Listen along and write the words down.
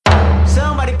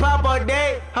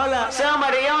Hold up,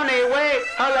 somebody on their way.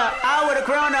 Hold up, I would've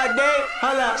grown all day.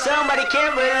 Hold up, somebody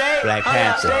can't relate. Black Hold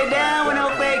up, Panther. stay down with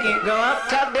no faking. Go up,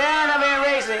 top down, I've been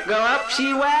racing. Go up,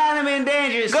 she wild, I'm in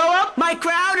dangerous. Go up, my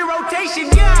crowd in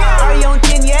rotation, yeah. Are you on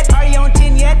 10 yet? Are you on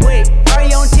 10 yet? Wait, are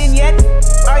you on 10 yet?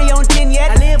 Are you on 10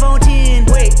 yet? I live on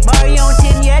 10. Wait, are you on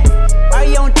 10 yet? Are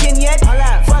you on 10 yet? Hold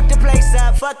up, fuck the place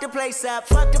up, fuck the place up,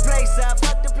 fuck the place up,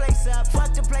 fuck the place up,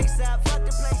 fuck the place up, fuck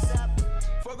the place up.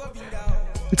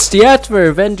 It's the Atver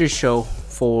Avengers show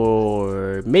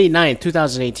for May 9th,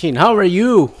 2018. How are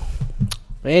you?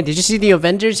 Man, did you see the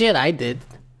Avengers yet? I did.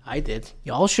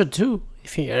 Y'all should too.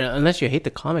 Unless you hate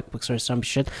the comic books or some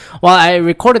shit. Well, I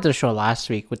recorded the show last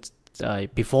week with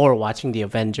before watching the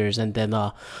Avengers, and then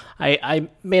I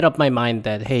made up my mind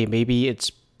that, hey, maybe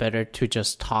it's better to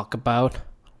just talk about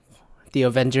the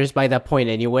Avengers by that point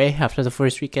anyway, after the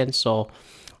first weekend. So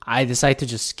I decided to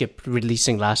just skip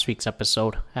releasing last week's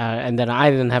episode, and then I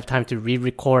didn't have time to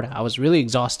re-record. I was really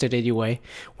exhausted anyway.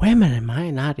 Wait a minute, am I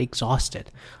not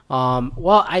exhausted?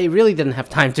 Well, I really didn't have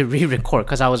time to re-record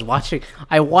because I watched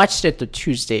it the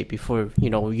Tuesday before,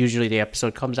 usually the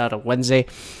episode comes out on Wednesday.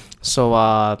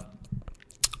 So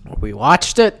we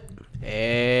watched it,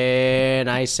 and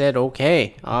I said,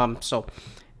 okay. So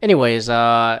anyways,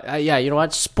 yeah, you know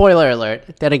what? Spoiler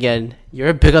alert. Then again, you're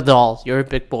a big adult. You're a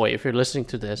big boy if you're listening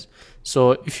to this.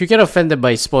 So if you get offended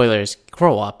by spoilers,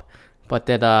 grow up. But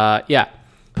then, yeah.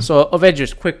 So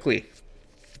Avengers, quickly.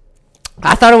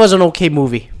 I thought it was an okay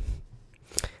movie.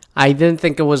 I didn't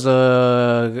think it was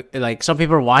like some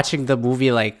people are watching the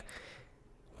movie like,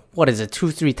 what is it,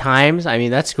 2-3 times? I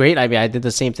mean, that's great. I mean, I did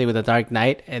the same thing with The Dark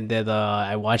Knight, and then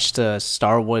I watched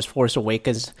Star Wars Force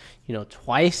Awakens,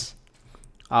 twice.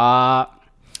 I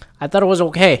thought it was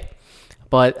okay,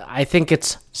 but I think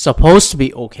it's supposed to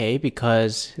be okay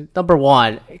because, number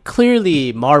one,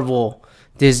 clearly Marvel,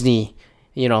 Disney,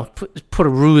 put a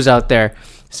ruse out there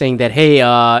saying that, hey,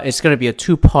 it's going to be a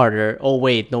two-parter. Oh,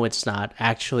 wait, no, it's not.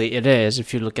 Actually, it is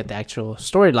if you look at the actual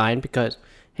storyline because,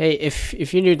 hey,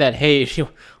 if you knew that, hey,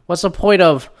 what's the point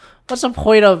of announcing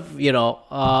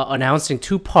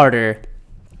two-parter,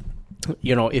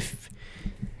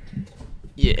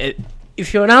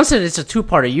 if you announce it, it's a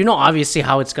two-parter, obviously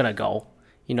how it's going to go.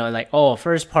 Like, oh,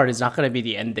 first part is not going to be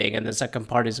the ending, and the second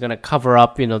part is going to cover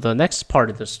up, the next part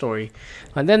of the story.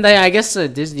 And then I guess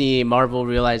Disney, Marvel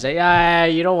realized that, yeah,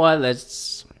 you know what,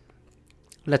 let's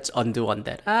undo on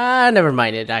that. Never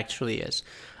mind, it actually is.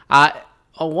 On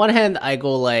one hand, I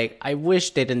go like, I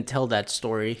wish they didn't tell that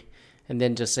story and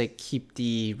then just like keep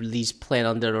the release plan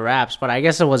under the wraps. But I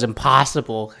guess it was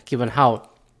impossible given how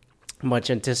much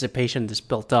anticipation this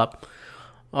built up.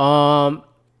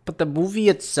 But the movie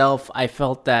itself, I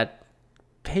felt that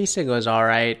pacing was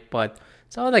alright, but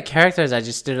some of the characters I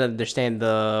just didn't understand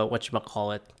how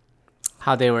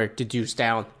they were deduced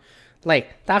down.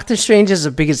 Like, Doctor Strange is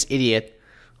the biggest idiot,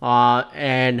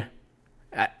 and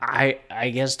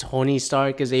I guess Tony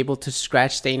Stark is able to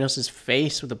scratch Thanos'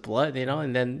 face with the blood,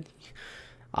 and then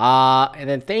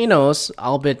Thanos,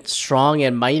 albeit strong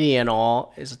and mighty and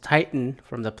all, is a Titan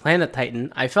from the planet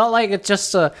Titan. I felt like it's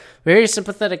just a very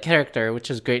sympathetic character,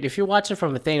 which is great. If you watch it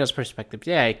from a Thanos perspective,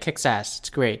 yeah, it kicks ass. It's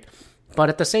great. But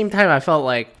at the same time, I felt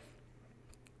like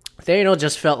Thanos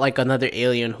just felt like another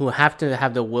alien who have to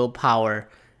have the willpower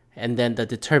and then the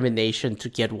determination to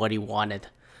get what he wanted,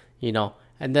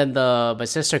 And then my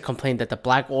sister complained that the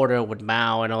Black Order with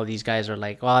Mao and all these guys are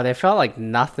like, wow, they felt like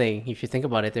nothing. If you think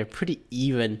about it, they're pretty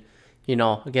even,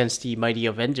 against the mighty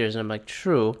Avengers. And I'm like,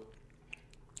 true.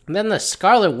 And then the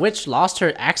Scarlet Witch lost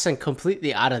her accent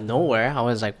completely out of nowhere. I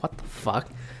was like, what the fuck?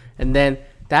 And then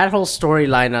that whole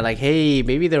storyline, I'm like, hey,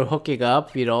 maybe they're hooking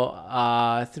up,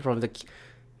 from the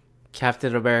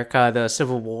Captain America, the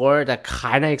Civil War, that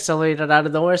kind of accelerated out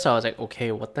of nowhere. So I was like,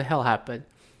 okay, what the hell happened?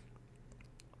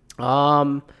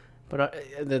 But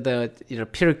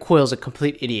Peter Quill's a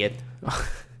complete idiot.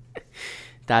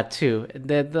 That too. And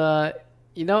then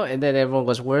and then everyone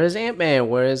goes, "Where is Ant-Man?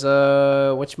 Where is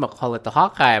the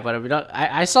Hawkeye?" But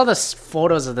I saw the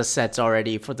photos of the sets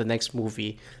already for the next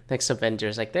movie, next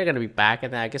Avengers. Like, they're gonna be back,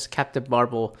 and then I guess Captain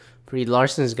Marvel, Brie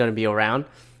Larson is gonna be around,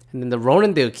 and then the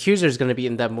Ronan the Accuser is gonna be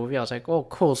in that movie. I was like, oh,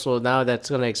 cool. So now that's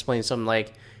gonna explain some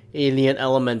like alien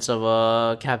elements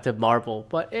of Captain Marvel,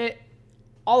 but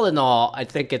all in all, I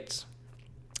think it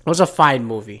was a fine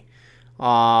movie.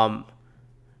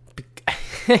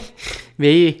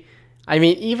 Maybe, I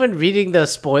mean, even reading the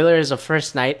spoilers of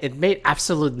First Night, it made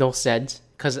absolute no sense.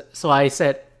 So I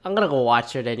said, I'm gonna go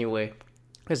watch it anyway,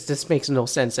 because this makes no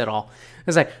sense at all.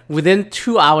 It's like, within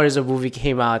 2 hours the movie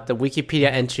came out, the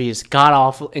Wikipedia entry is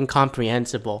god-awful,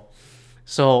 incomprehensible.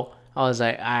 So I was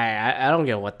like, I don't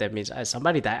get what that means.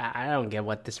 Somebody died. I don't get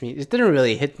what this means. It didn't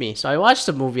really hit me. So I watched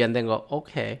the movie and then go,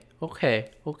 okay.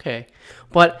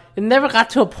 But it never got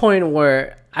to a point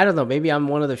where, I don't know, maybe I'm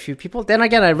one of the few people. Then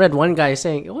again, I read one guy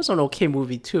saying it was an okay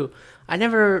movie too. I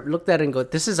never looked at it and go,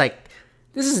 this is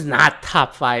not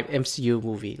top 5 MCU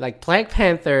movie. Like Black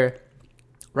Panther,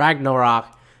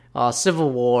 Ragnarok,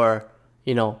 Civil War,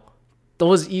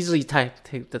 those easily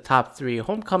take the top 3.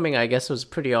 Homecoming, I guess, was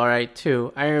pretty alright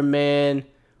too. Iron Man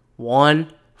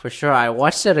 1, for sure. I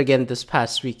watched it again this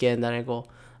past weekend and I go,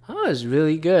 oh, it's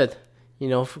really good.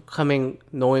 Knowing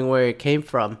where it came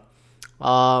from.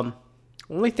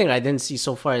 Only thing I didn't see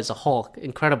so far is a Hulk,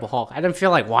 Incredible Hulk. I didn't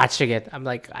feel like watching it. I'm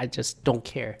like, I just don't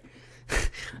care.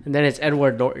 And then it's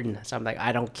Edward Norton, so I'm like,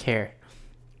 I don't care.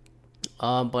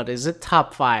 But is it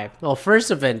top 5? Well,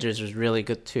 first Avengers was really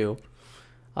good too.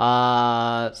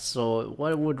 So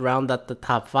what would round up the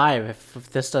top 5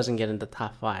 if this doesn't get in the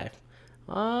top 5?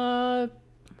 I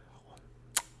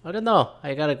don't know.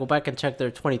 I gotta go back and check. There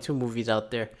are 22 movies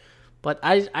out there, but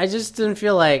I just didn't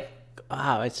feel like,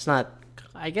 wow, it's not.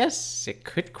 I guess it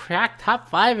could crack top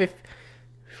 5 if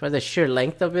for the sheer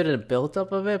length of it and build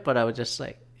up of it, but I was just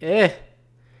like,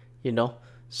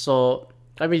 So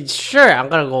I mean, sure, I'm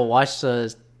gonna go watch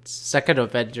the second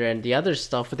Avenger and the other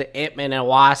stuff with the Ant-Man and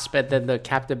Wasp and then the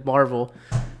Captain Marvel.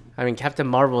 I mean, Captain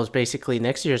Marvel is basically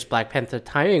next year's Black Panther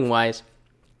timing wise.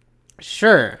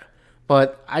 Sure,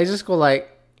 but I just go like,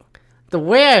 the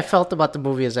way I felt about the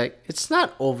movie is like, it's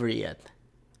not over yet,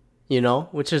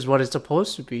 which is what it's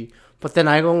supposed to be. But then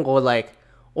I go like,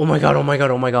 oh my god,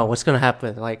 what's gonna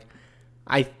happen? Like,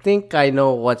 I think I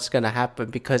know what's gonna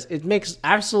happen because it makes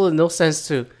absolutely no sense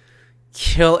to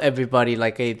kill everybody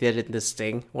like they did in this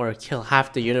thing, or kill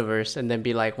half the universe and then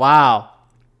be like, wow,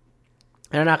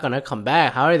 they're not gonna come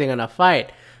back. How are they gonna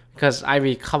fight? Because I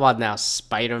mean, come on now,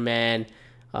 Spider-Man,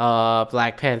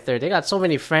 Black Panther, they got so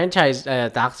many franchise,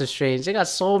 Doctor Strange, they got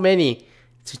so many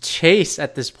to chase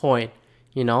at this point,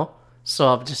 So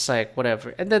I'm just like,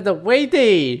 whatever. And then the way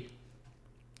they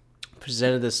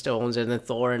presented the stones and then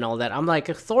Thor and all that, I'm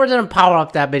like, Thor didn't power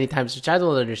up that many times, which I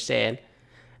don't understand.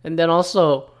 And then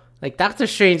also, like, Doctor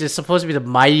Strange is supposed to be the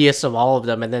mightiest of all of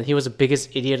them, and then he was the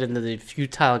biggest idiot and the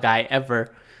futile guy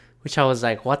ever, which I was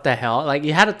like, what the hell? Like,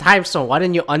 you had a time stone. Why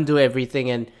didn't you undo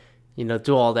everything and,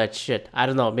 do all that shit? I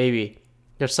don't know, maybe.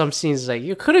 There's some scenes like,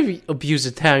 you could have abused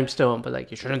the time stone, but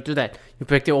like, you shouldn't do that. You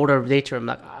break the order of nature. I'm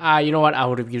like, you know what? I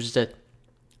would have used it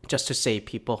just to save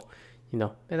people, And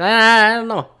I don't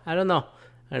know.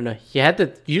 He had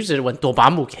to use it when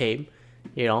Dormammu came,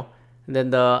 And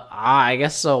then I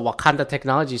guess Wakanda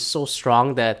technology is so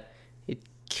strong that it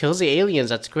kills the aliens.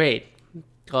 That's great.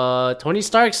 Tony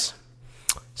Stark's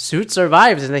suit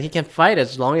survives and then he can fight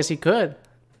as long as he could.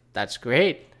 That's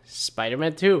great.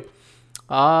 Spider-Man 2.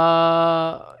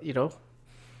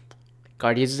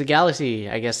 Guardians of the Galaxy.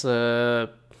 I guess,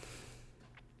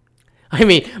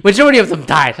 majority of them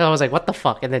died. So I was like, what the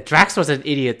fuck? And then Drax was an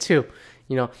idiot too,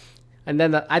 And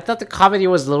then I thought the comedy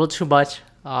was a little too much.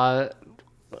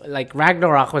 Like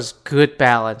Ragnarok was good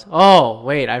balance. Oh,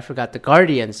 wait, I forgot the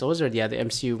Guardians. Those are the other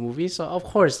MCU movies. So, of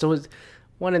course, those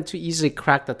 1 and 2 easily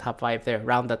cracked the top 5 there,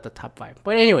 round at the top 5.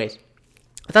 But anyways,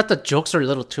 I thought the jokes were a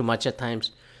little too much at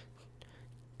times.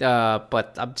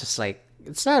 But I'm just like,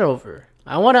 it's not over.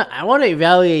 I wanna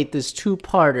evaluate this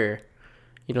 2-parter,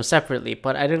 separately.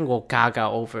 But I didn't go gaga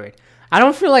over it. I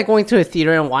don't feel like going to a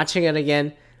theater and watching it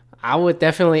again. I would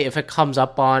definitely, if it comes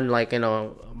up on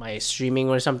my streaming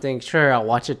or something, sure, I'll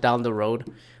watch it down the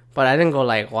road. But I didn't go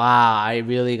like, wow, I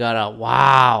really gotta,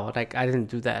 wow. Like, I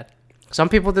didn't do that. Some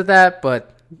people did that,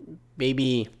 but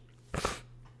maybe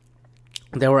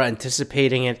they were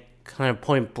anticipating it kind of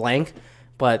point blank.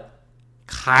 But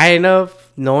kind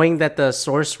of knowing that the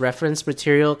source reference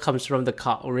material comes from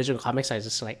the original comics, I was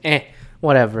just like,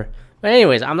 whatever. But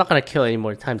anyways, I'm not going to kill any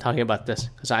more time talking about this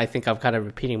because I think I'm kind of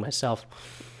repeating myself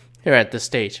here at this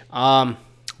stage.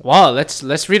 Well,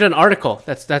 let's read an article.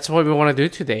 That's what we want to do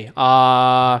today.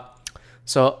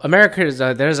 So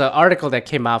America, there's an article that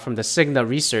came out from the Cigna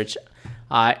research.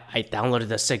 I downloaded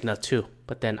the Cigna too,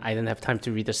 but then I didn't have time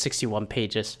to read the 61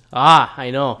 pages.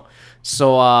 I know.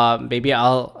 So maybe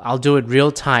I'll do it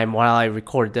real time while I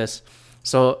record this.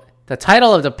 So the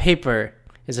title of the paper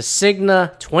is a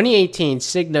Cigna 2018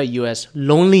 Cigna US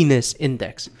Loneliness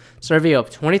Index. Survey of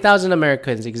 20,000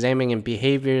 Americans examining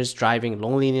behaviors driving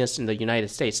loneliness in the United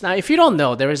States. Now, if you don't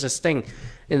know, there was this thing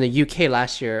in the UK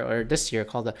last year or this year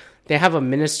called they have a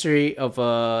Ministry of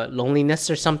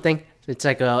Loneliness or something. It's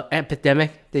like an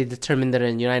epidemic. They determined that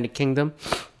in the United Kingdom.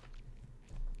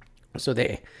 So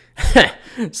they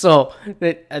So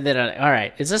and then all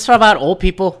right, is this about old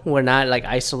people who are not like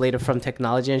isolated from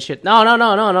technology and shit?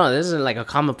 No. This is like a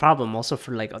common problem also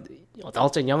for like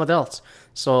adults and young adults.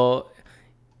 So,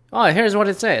 here's what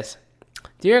it says.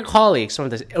 Dear colleagues, from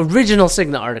the original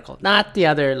Cigna article, not the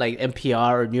other like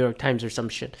NPR or New York Times or some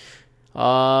shit.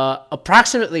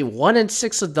 Approximately 1 in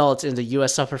 6 adults in the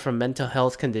U.S. suffer from mental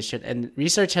health condition, and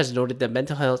research has noted that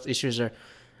mental health issues are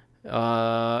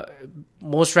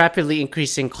most rapidly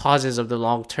increasing causes of the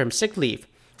long-term sick leave.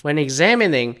 When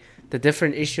examining the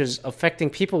different issues affecting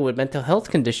people with mental health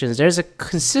conditions, there's a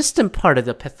consistent part of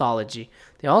the pathology.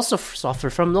 They also suffer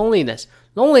from loneliness.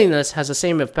 Loneliness has the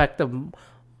same effect of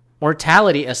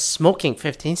mortality as smoking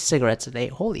 15 cigarettes a day.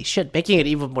 Holy shit, making it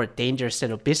even more dangerous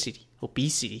than obesity.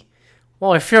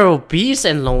 Well, if you're obese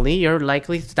and lonely, you're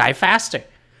likely to die faster.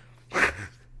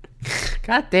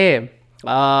 God damn.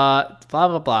 Blah,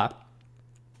 blah,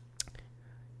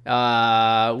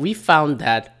 blah. We found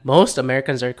that most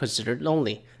Americans are considered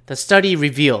lonely. The study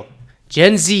revealed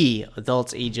Gen Z,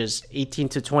 adults ages 18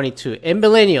 to 22, and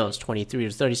millennials, 23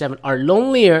 to 37, are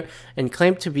lonelier and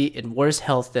claim to be in worse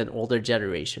health than older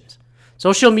generations.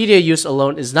 Social media use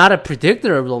alone is not a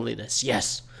predictor of loneliness.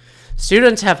 Yes.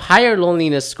 Students have higher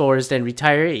loneliness scores than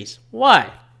retirees.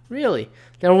 Why? Really?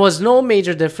 There was no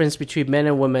major difference between men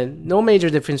and women, no major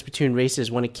difference between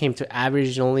races when it came to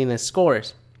average loneliness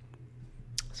scores.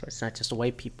 So it's not just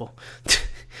white people.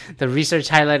 The research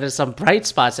highlighted some bright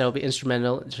spots that will be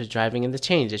instrumental to driving in the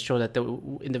change. It showed that the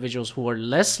individuals who are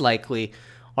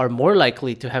more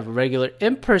likely to have regular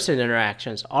in-person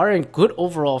interactions, are in good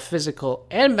overall physical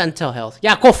and mental health.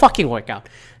 Yeah, go fucking work out.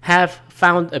 Have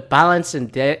found a balance in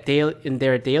their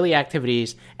daily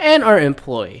activities and are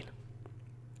employed.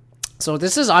 So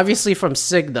this is obviously from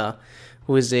Cigna,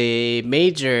 who is a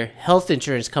major health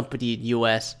insurance company in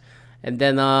U.S. And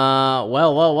then,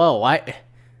 why?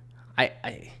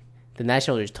 The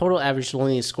national total average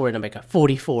loneliness score in America,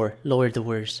 44, lower the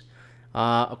worst,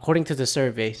 according to the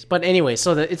surveys. But anyway,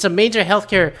 so it's a major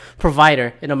healthcare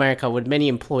provider in America with many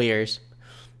employers,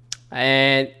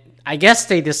 and I guess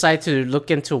they decide to look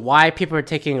into why people are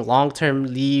taking long-term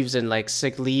leaves and like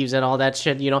sick leaves and all that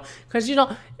shit. Because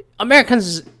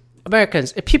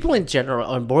Americans, people in general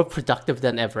are more productive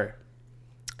than ever.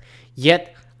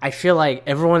 Yet I feel like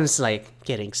everyone's like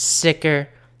getting sicker,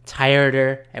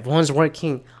 tireder. Everyone's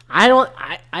working. I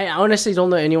honestly don't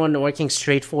know anyone working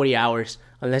straight 40 hours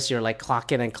unless you're like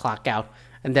clock in and clock out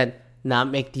and then not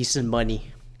make decent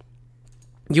money.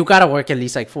 You gotta work at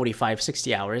least like 45,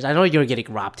 60 hours. I know you're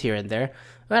getting robbed here and there,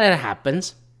 but it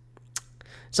happens.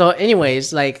 So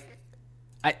anyways, like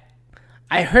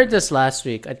I heard this last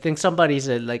week. I think somebody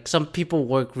said like some people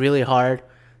work really hard,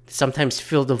 sometimes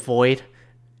feel the void,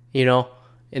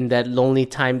 in that lonely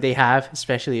time they have,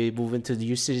 especially moving to the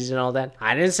new cities and all that.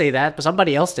 I didn't say that, but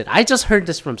somebody else did. I just heard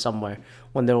this from somewhere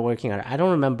when they were working on it. I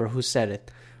don't remember who said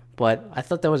it, but I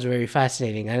thought that was very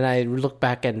fascinating. And I looked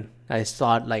back and I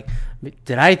thought, like,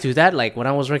 did I do that? Like, when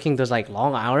I was working those, like,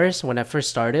 long hours when I first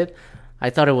started, I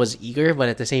thought it was eager, but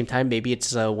at the same time, maybe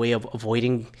it's a way of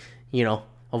avoiding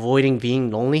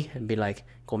being lonely and be like,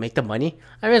 go make the money.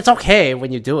 I mean, it's okay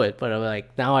when you do it, but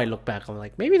like, now I look back, I'm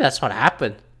like, maybe that's what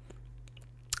happened.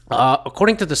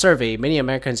 According to the survey, many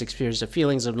Americans experience the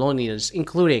feelings of loneliness,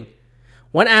 including,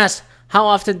 when asked how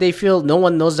often they feel no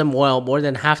one knows them well, more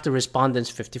than half the respondents,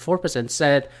 54%,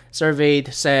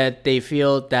 said they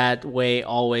feel that way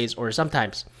always or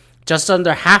sometimes. Just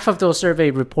under half of those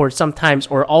surveyed report sometimes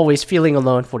or always feeling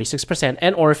alone, 46%,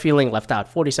 and or feeling left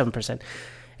out, 47%.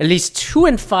 At least 2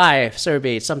 in 5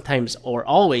 surveyed sometimes or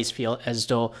always feel as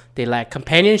though they lack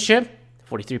companionship,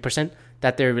 43%.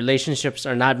 That their relationships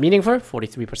are not meaningful,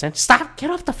 43%. Stop,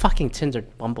 get off the fucking Tinder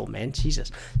Bumble, man,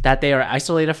 Jesus. That they are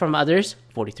isolated from others,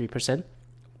 43%.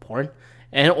 Porn.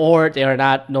 And or they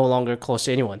are no longer close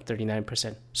to anyone,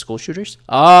 39%. School shooters.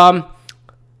 Wow.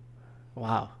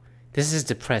 This is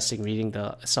depressing reading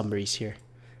the summaries here.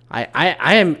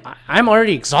 I'm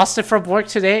already exhausted from work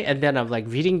today, and then I'm like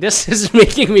reading this is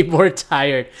making me more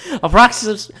tired.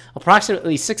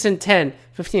 Approximately 6 in 10,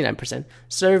 59%,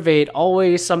 surveyed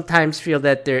always sometimes feel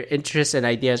that their interests and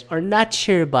ideas are not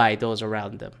shared by those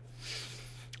around them.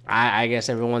 I guess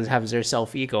everyone has their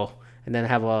self-ego, and then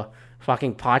have a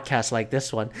fucking podcast like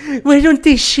this one. Why don't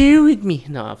they share with me?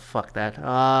 No, fuck that.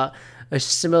 A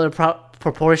similar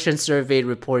proportion surveyed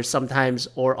reports sometimes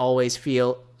or always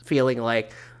feeling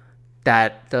like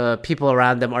that the people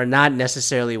around them are not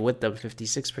necessarily with them,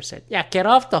 56%. Yeah, get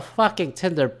off the fucking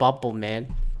Tinder Bumble,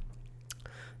 man.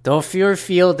 Though fewer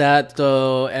feel that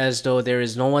as though there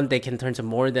is no one they can turn to,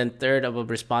 more than a third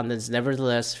of respondents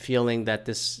nevertheless feeling that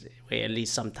this way at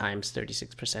least sometimes,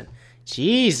 36%.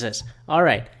 Jesus. All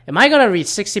right. Am I going to read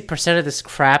 60% of this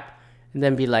crap and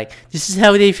then be like, this is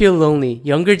how they feel lonely?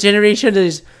 Younger generation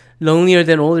is lonelier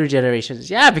than older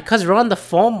generations. Yeah, because we're on the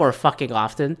phone more fucking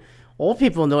often. Old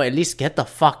people know at least get the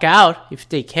fuck out if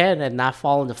they can and not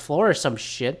fall on the floor or some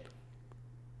shit.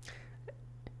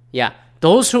 Yeah.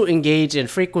 Those who engage in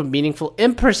frequent, meaningful,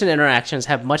 in-person interactions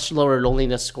have much lower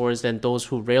loneliness scores than those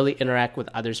who rarely interact with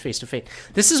others face-to-face.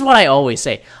 This is what I always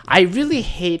say. I really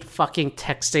hate fucking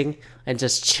texting and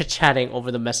just chit-chatting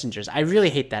over the messengers. I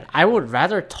really hate that. I would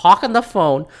rather talk on the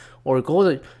phone or go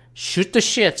to shoot the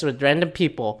shits with random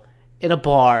people in a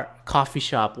bar, coffee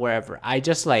shop, wherever. I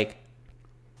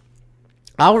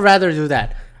would rather do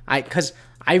that. Because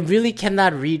I really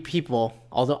cannot read people,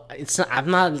 although I'm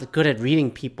not good at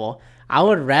reading people. I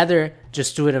would rather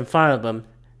just do it in front of them.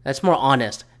 That's more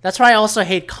honest. That's why I also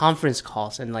hate conference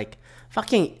calls and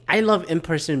I love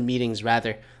in-person meetings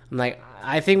rather. I'm like,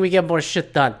 I think we get more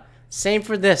shit done. Same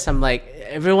for this. I'm like,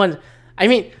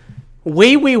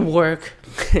 way we work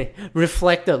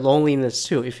reflect the loneliness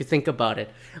too, if you think about it.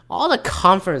 All the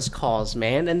conference calls,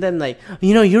 man, and then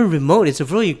you're remote. It's a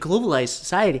really globalized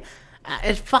society.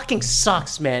 It fucking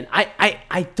sucks, man.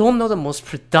 I don't know the most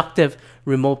productive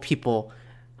remote people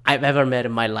I've ever met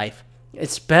in my life.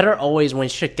 It's better always when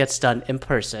shit gets done in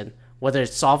person, whether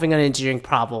it's solving an engineering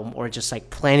problem or just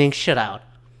planning shit out.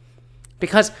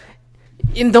 Because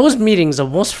in those meetings, the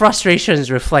most frustrations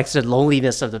reflects the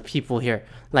loneliness of the people here.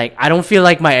 I don't feel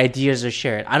like my ideas are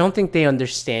shared. I don't think they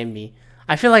understand me.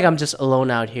 I feel like I'm just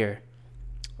alone out here.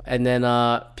 And then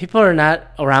people are not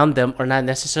around them or not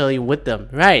necessarily with them.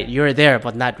 Right, you're there,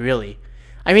 but not really.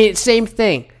 Same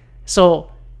thing.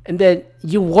 So, and then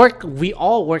we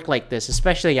all work like this,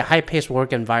 especially a high-paced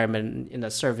work environment in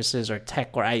the services or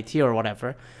tech or IT or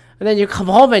whatever. And then you come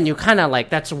home and you kind of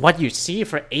that's what you see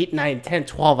for 8, 9, 10,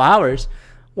 12 hours.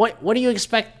 What do you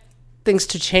expect things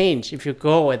to change if you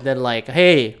go and then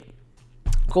hey,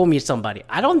 go meet somebody?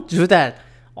 I don't do that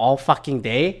all fucking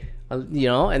day,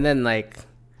 and then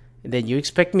and then you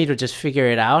expect me to just figure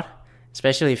it out,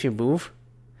 especially if you move.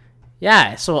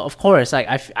 Yeah, so of course,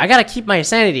 I gotta keep my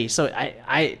sanity. So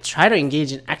I try to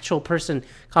engage in actual person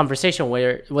conversation,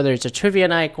 whether it's a trivia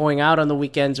night, going out on the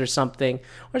weekends or something,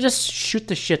 or just shoot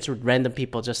the shits with random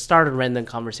people, just start a random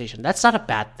conversation. That's not a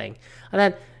bad thing. And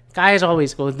then guys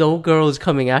always go, no girl is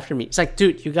coming after me. It's like,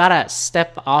 dude, you gotta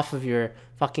step off of your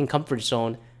fucking comfort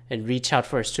zone and reach out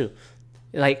first too.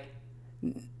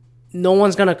 No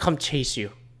one's gonna come chase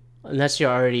you unless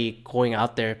you're already going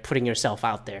out there, putting yourself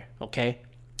out there, okay?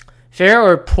 Fair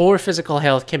or poor physical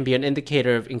health can be an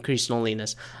indicator of increased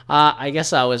loneliness. I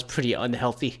guess I was pretty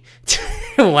unhealthy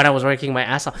when I was working my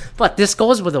ass off. But this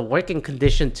goes with a working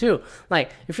condition too.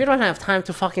 If you don't have time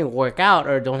to fucking work out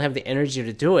or don't have the energy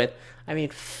to do it,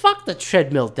 fuck the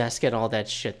treadmill desk and all that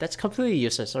shit. That's completely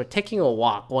useless. Or taking a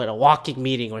walk, or a walking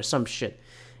meeting or some shit.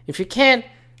 If you can't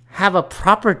have a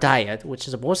proper diet, which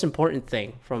is the most important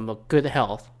thing from a good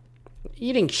health,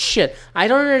 eating shit. I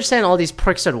don't understand all these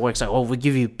perks at work. We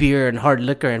give you beer and hard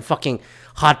liquor and fucking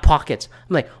hot pockets.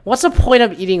 I'm like, what's the point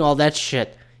of eating all that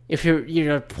shit if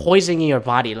you're poisoning your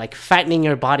body, fattening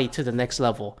your body to the next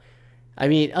level?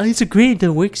 It's a great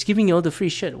the work's giving you all the free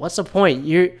shit. What's the point?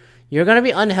 You're gonna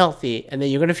be unhealthy, and then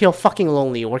you're gonna feel fucking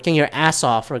lonely working your ass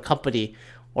off for a company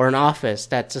or an office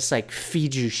that just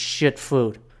feeds you shit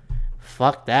food.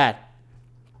 Fuck that.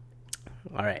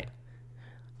 All right.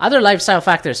 Other lifestyle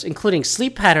factors, including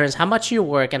sleep patterns, how much you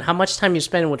work, and how much time you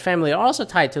spend with family, are also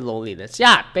tied to loneliness.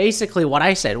 Yeah, basically what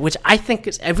I said, which I think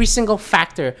is every single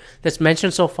factor that's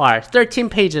mentioned so far. 13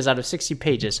 pages out of 60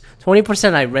 pages.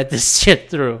 20% I read this shit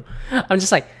through. I'm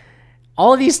just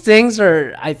all of these things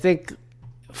are, I think,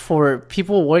 for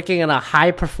people working in a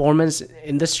high-performance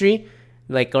industry,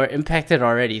 are impacted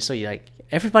already. So,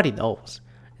 everybody knows.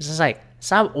 It's just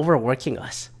stop overworking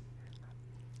us.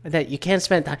 That you can't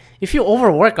spend time. If you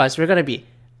overwork us, we're gonna be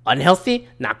unhealthy,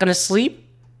 not gonna sleep.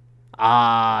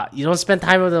 You don't spend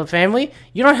time with the family.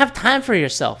 You don't have time for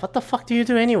yourself. What the fuck do you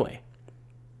do anyway?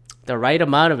 The right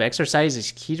amount of exercise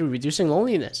is key to reducing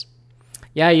loneliness.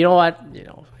 Yeah, you know what?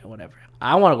 Whatever.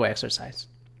 I want to go exercise.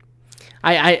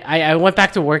 I went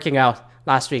back to working out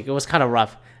last week. It was kind of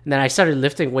rough, and then I started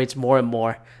lifting weights more and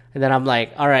more. And then I'm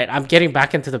like, all right, I'm getting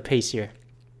back into the pace here.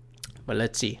 But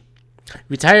let's see.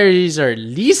 Retirees are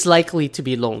least likely to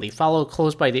be lonely, followed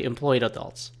close by the employed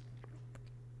adults.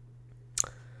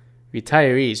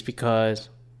 Retirees, because...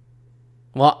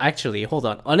 Well, actually, hold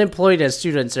on. Unemployed and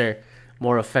students are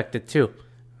more affected too.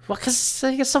 Well, because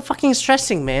it's so fucking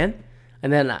stressing, man.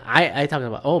 And then I talk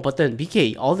about, but then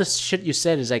BK, all this shit you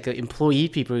said is employee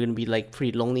people are going to be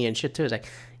pretty lonely and shit too. It's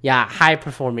yeah,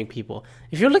 high-performing people.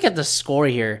 If you look at the score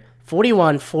here,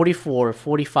 41, 44,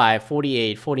 45,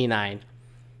 48, 49.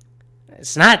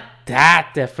 It's not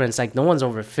that difference. Like, no one's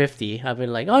over 50. I've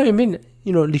been like, oh, I mean,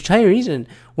 you know, retirees and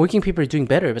working people are doing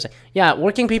better. But it's like, yeah,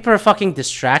 working people are fucking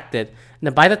distracted. And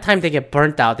then by the time they get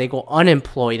burnt out, they go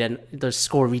unemployed and the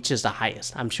score reaches the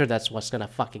highest. I'm sure that's what's gonna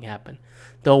fucking happen.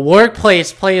 The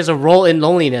workplace plays a role in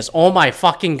loneliness. Oh my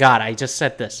fucking God, I just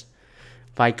said this.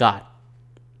 By God.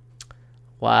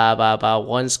 Wow,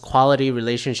 one's quality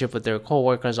relationship with their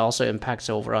coworkers also impacts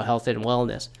overall health and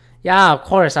wellness. Yeah, of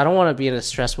course. I don't want to be in a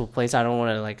stressful place. I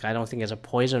don't think it's a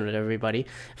poison with everybody.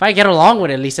 If I get along with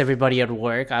at least everybody at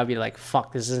work, I'll be like,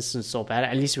 fuck, this isn't so bad.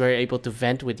 At least we're able to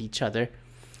vent with each other.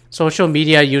 Social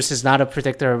media use is not a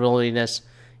predictor of loneliness.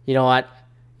 You know what?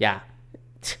 Yeah.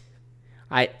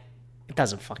 It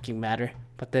doesn't fucking matter.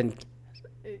 But then,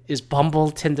 is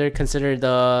Bumble, Tinder considered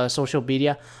social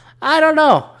media? I don't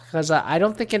know. Because I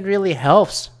don't think it really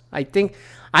helps. I think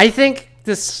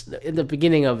this, in the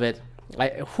beginning of it,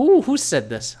 who said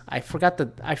this? I forgot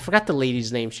the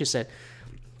lady's name. She said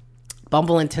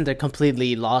Bumble and Tinder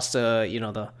completely lost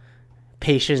the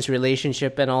patience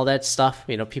relationship and all that stuff.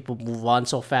 You know, people move on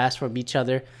so fast from each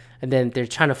other, and then they're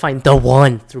trying to find the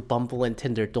one through Bumble and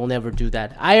Tinder. Don't ever do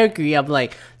that. I agree. I'm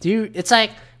like, it's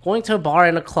like going to a bar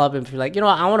and a club and be like, you know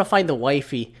what, I want to find the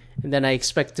wifey, and then I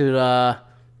expect to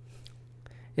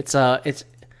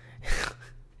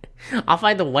I'll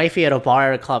find the wifey at a bar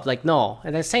or a club. Like, no.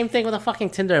 And the same thing with the fucking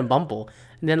Tinder and Bumble.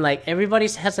 And then, like, everybody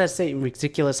has that same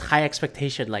ridiculous high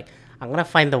expectation. Like, I'm gonna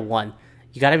find the one.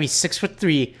 You gotta be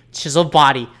 6'3", chiseled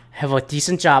body, have a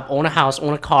decent job, own a house,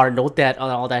 own a car, no debt,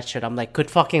 all that shit. I'm like, good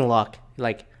fucking luck.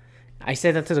 Like, I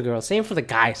say that to the girls. Same for the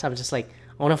guys. I'm just like,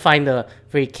 I want to find a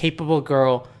very capable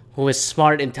girl who is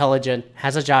smart, intelligent,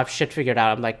 has a job, shit figured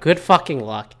out. I'm like, good fucking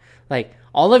luck. Like,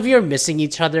 all of you are missing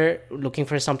each other, looking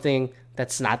for something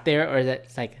that's not there, or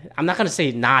that's like, I'm not going to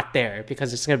say not there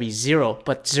because it's going to be zero,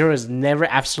 but zero is never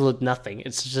absolute nothing.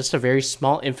 It's just a very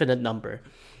small, infinite number.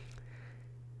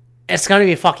 It's going to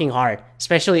be fucking hard,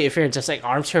 especially if you're just like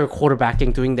armchair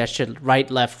quarterbacking, doing that shit right,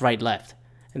 left.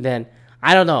 And then,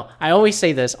 I don't know. I always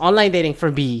say this, online dating for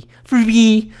me,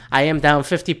 I am down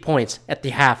 50 points at the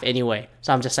half anyway.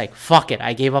 So I'm just like, fuck it.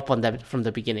 I gave up on that from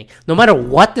the beginning. No matter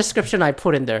what description I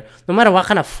put in there, no matter what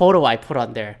kind of photo I put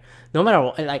on there, no matter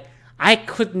what, like, I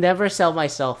could never sell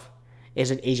myself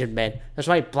as an Asian man. That's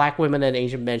why black women and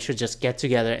Asian men should just get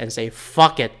together and say,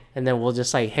 fuck it. And then we'll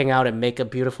just like hang out and make a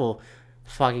beautiful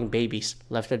fucking babies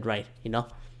left and right, you know?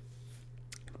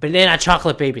 Banana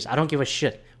chocolate babies. I don't give a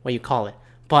shit what you call it.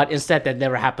 But instead, that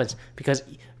never happens because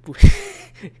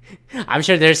I'm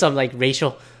sure there's some like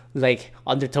racial like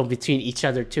undertone between each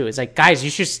other too. It's like, guys, you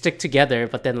should stick together.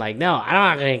 But then like, no, I'm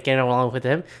not gonna get along with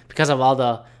him because of all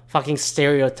the fucking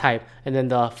stereotype and then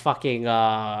the fucking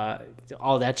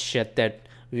all that shit that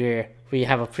we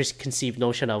have a preconceived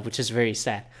notion of, which is very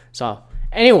sad. So,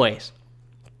 anyways,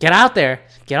 get out there,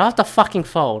 get off the fucking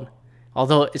phone.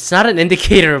 Although it's not an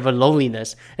indicator of a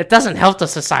loneliness, it doesn't help the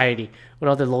society with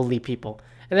all the lonely people.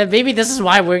 And then maybe this is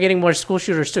why we're getting more school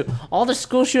shooters too. All the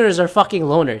school shooters are fucking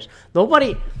loners.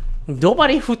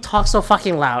 Nobody who talks so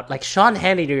fucking loud, like Sean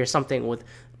Hannity or something, would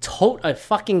tote a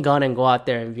fucking gun and go out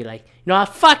there and be like, you know what,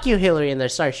 fuck you, Hillary, and they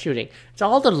start shooting. It's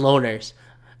all the loners.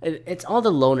 It's all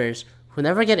the loners who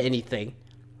never get anything.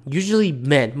 Usually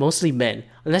men, mostly men.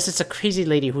 Unless it's a crazy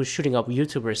lady who's shooting up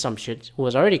YouTube or some shit, who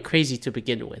was already crazy to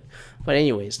begin with. But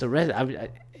anyways, the rest,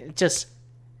 it just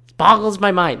boggles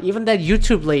my mind. Even that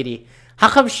YouTube lady, how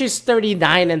come she's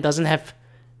 39 and doesn't have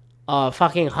a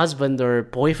fucking husband or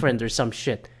boyfriend or some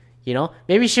shit? You know?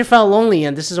 Maybe she felt lonely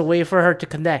and this is a way for her to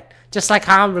connect. Just like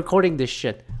how I'm recording this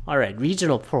shit. Alright,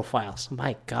 regional profiles.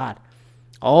 My god.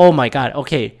 Oh my god.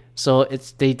 Okay, so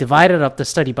they divided up the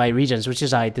study by regions, which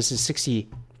is this is 60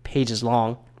 pages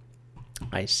long.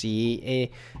 I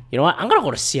see you know what? I'm gonna go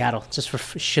to Seattle just for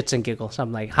shits and giggles.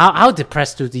 I'm like, how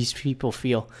depressed do these people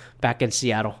feel back in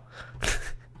Seattle?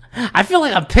 I feel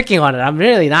like I'm picking on it. I'm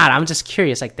really not. I'm just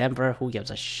curious. Like Denver, who gives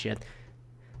a shit?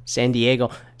 San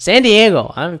Diego.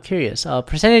 I'm curious.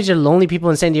 Percentage of lonely people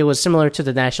in San Diego is similar to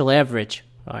the national average.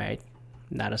 All right,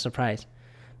 not a surprise.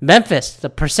 Memphis. The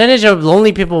percentage of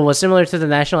lonely people was similar to the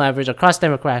national average across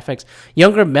demographics.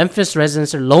 Younger Memphis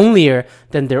residents are lonelier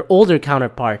than their older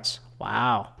counterparts.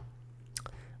 Wow.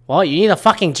 Well, you need a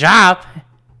fucking job.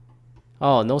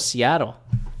 Oh, no Seattle.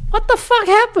 What the fuck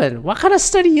happened? What kind of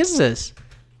study is this?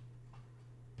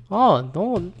 Oh,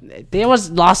 no. There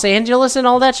was Los Angeles and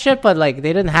all that shit, but like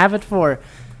they didn't have it for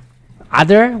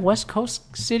other West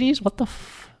Coast cities? What the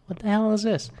hell is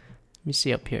this? Let me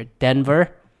see up here.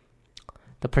 Denver.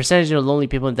 The percentage of lonely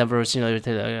people in Denver was similar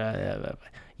to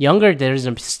Younger, there's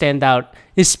a standout,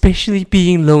 especially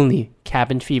being lonely.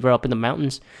 Cabin fever up in the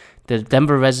mountains. The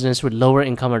Denver residents with lower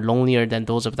income are lonelier than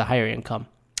those of the higher income.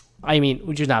 I mean,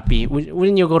 would you not be?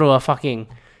 Wouldn't you go to a fucking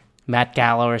Met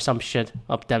Gala or some shit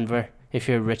up Denver if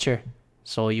you're richer?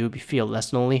 So you feel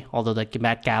less lonely. Although the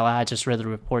Met Gala, I just read the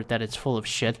report that it's full of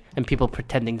shit and people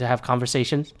pretending to have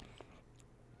conversations.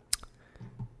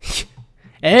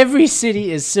 Every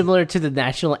city is similar to the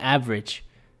national average.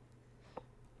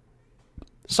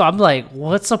 So I'm like,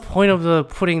 what's the point of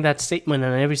putting that statement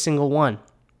on every single one?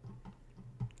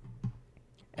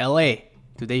 LA,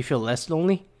 do they feel less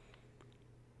lonely?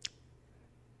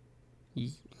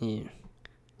 Yeah.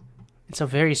 It's a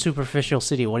very superficial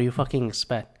city. What do you fucking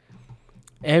expect?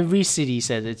 Every city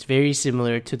says it's very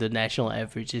similar to the national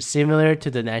average. It's similar to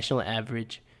the national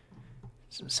average.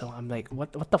 So I'm like,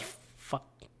 what the fuck?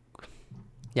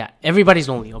 Yeah, everybody's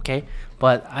lonely, okay?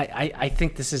 But I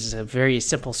think this is a very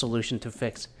simple solution to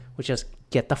fix, which is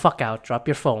get the fuck out, drop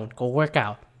your phone, go work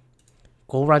out,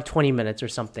 go run 20 minutes or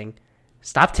something.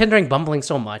 Stop Tindering, bumbling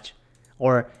so much.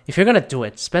 Or if you're going to do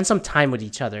it, spend some time with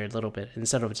each other a little bit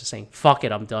instead of just saying, fuck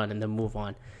it, I'm done, and then move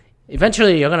on.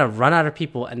 Eventually, you're going to run out of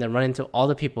people and then run into all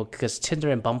the people because Tinder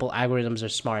and Bumble algorithms are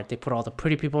smart. They put all the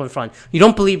pretty people in front. You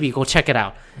don't believe me? Go check it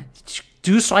out.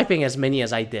 Do swiping as many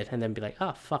as I did and then be like,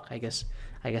 oh, fuck, I guess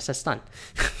that's done.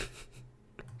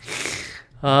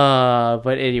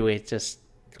 But anyway, it's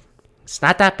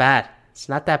not that bad. It's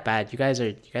not that bad. You guys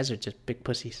are just big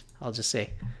pussies, I'll just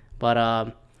say.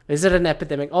 But is it an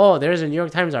epidemic? Oh, there's a New York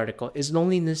Times article. Is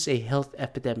loneliness a health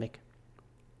epidemic?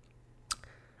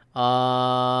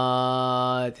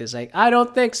 It's like, I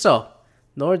don't think so.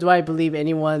 Nor do I believe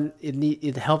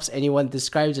it helps anyone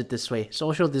describes it this way.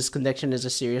 Social disconnection is a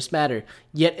serious matter.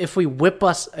 Yet if we whip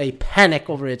us a panic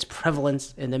over its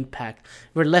prevalence and impact,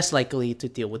 we're less likely to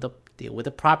deal with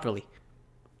it properly.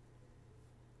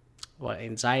 Well,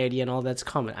 anxiety and all that's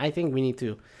common. I think we need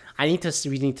to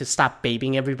stop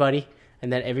babying everybody,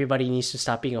 and then everybody needs to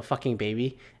stop being a fucking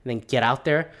baby and then get out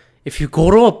there. If you go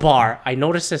to a bar, I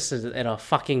noticed this at a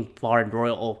fucking bar in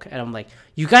Royal Oak, and I'm like,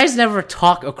 you guys never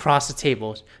talk across the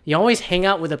tables. You always hang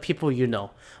out with the people you know.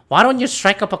 Why don't you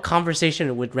strike up a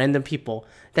conversation with random people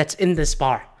that's in this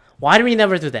bar? Why do we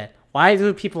never do that? Why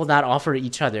do people not offer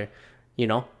each other,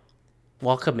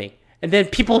 welcoming? And then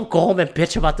people go home and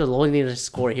bitch about the loneliness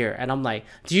score here. And I'm like,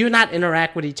 do you not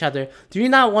interact with each other? Do you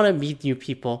not want to meet new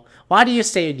people? Why do you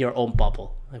stay in your own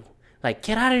bubble? Like,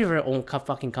 get out of your own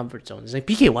fucking comfort zone. It's like,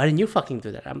 BK, why didn't you fucking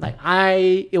do that? I'm like,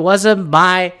 it wasn't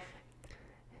my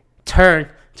turn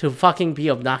to fucking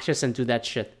be obnoxious and do that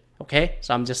shit. Okay?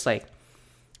 So I'm just like,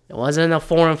 it wasn't a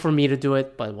forum for me to do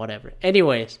it, but whatever.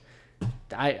 Anyways,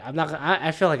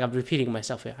 I feel like I'm repeating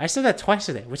myself here. I said that twice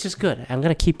today, which is good. I'm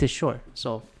going to keep this short.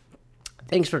 So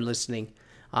thanks for listening.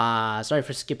 Sorry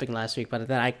for skipping last week, but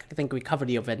then I think we covered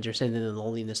the Avengers and the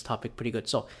loneliness topic pretty good.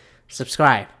 So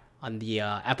subscribe on the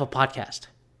Apple Podcast,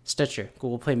 Stitcher,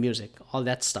 Google Play Music, all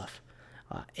that stuff.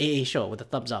 AA Show with a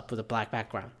thumbs up with a black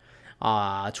background.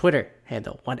 Twitter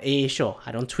handle, @AA Show.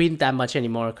 I don't tweet that much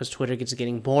anymore because Twitter gets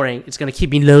getting boring. It's going to keep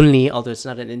me lonely, although it's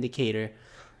not an indicator.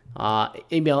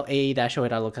 Email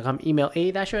aa-show@outlook.com. Email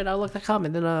aa-show@outlook.com.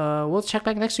 And then we'll check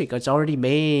back next week. It's already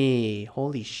May.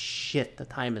 Holy shit, the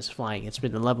time is flying. It's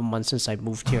been 11 months since I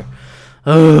moved here.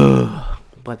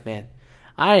 But man.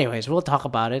 Anyways, we'll talk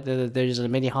about it. There's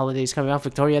many holidays coming up.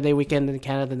 Victoria Day weekend in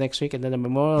Canada next week, and then the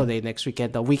Memorial Day next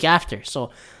weekend, the week after. So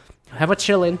have a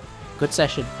chillin', good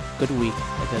session, good week,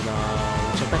 and then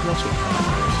we'll check back next week.